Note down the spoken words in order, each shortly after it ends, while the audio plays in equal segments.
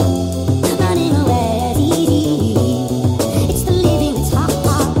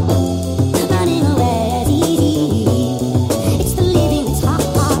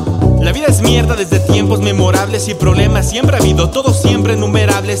es mierda desde tiempos memorables y problemas siempre habido, todos siempre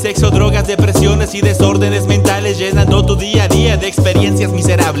numerables. Sexo, drogas, depresiones y desórdenes mentales, llenando tu día a día de experiencias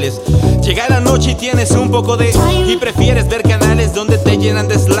miserables. Llega la noche y tienes un poco de y prefieres ver canales donde te llenan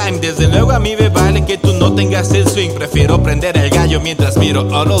de slime. Desde luego a mí me vale que tú no tengas el swing. Prefiero prender el gallo mientras miro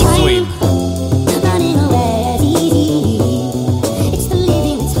All Swing.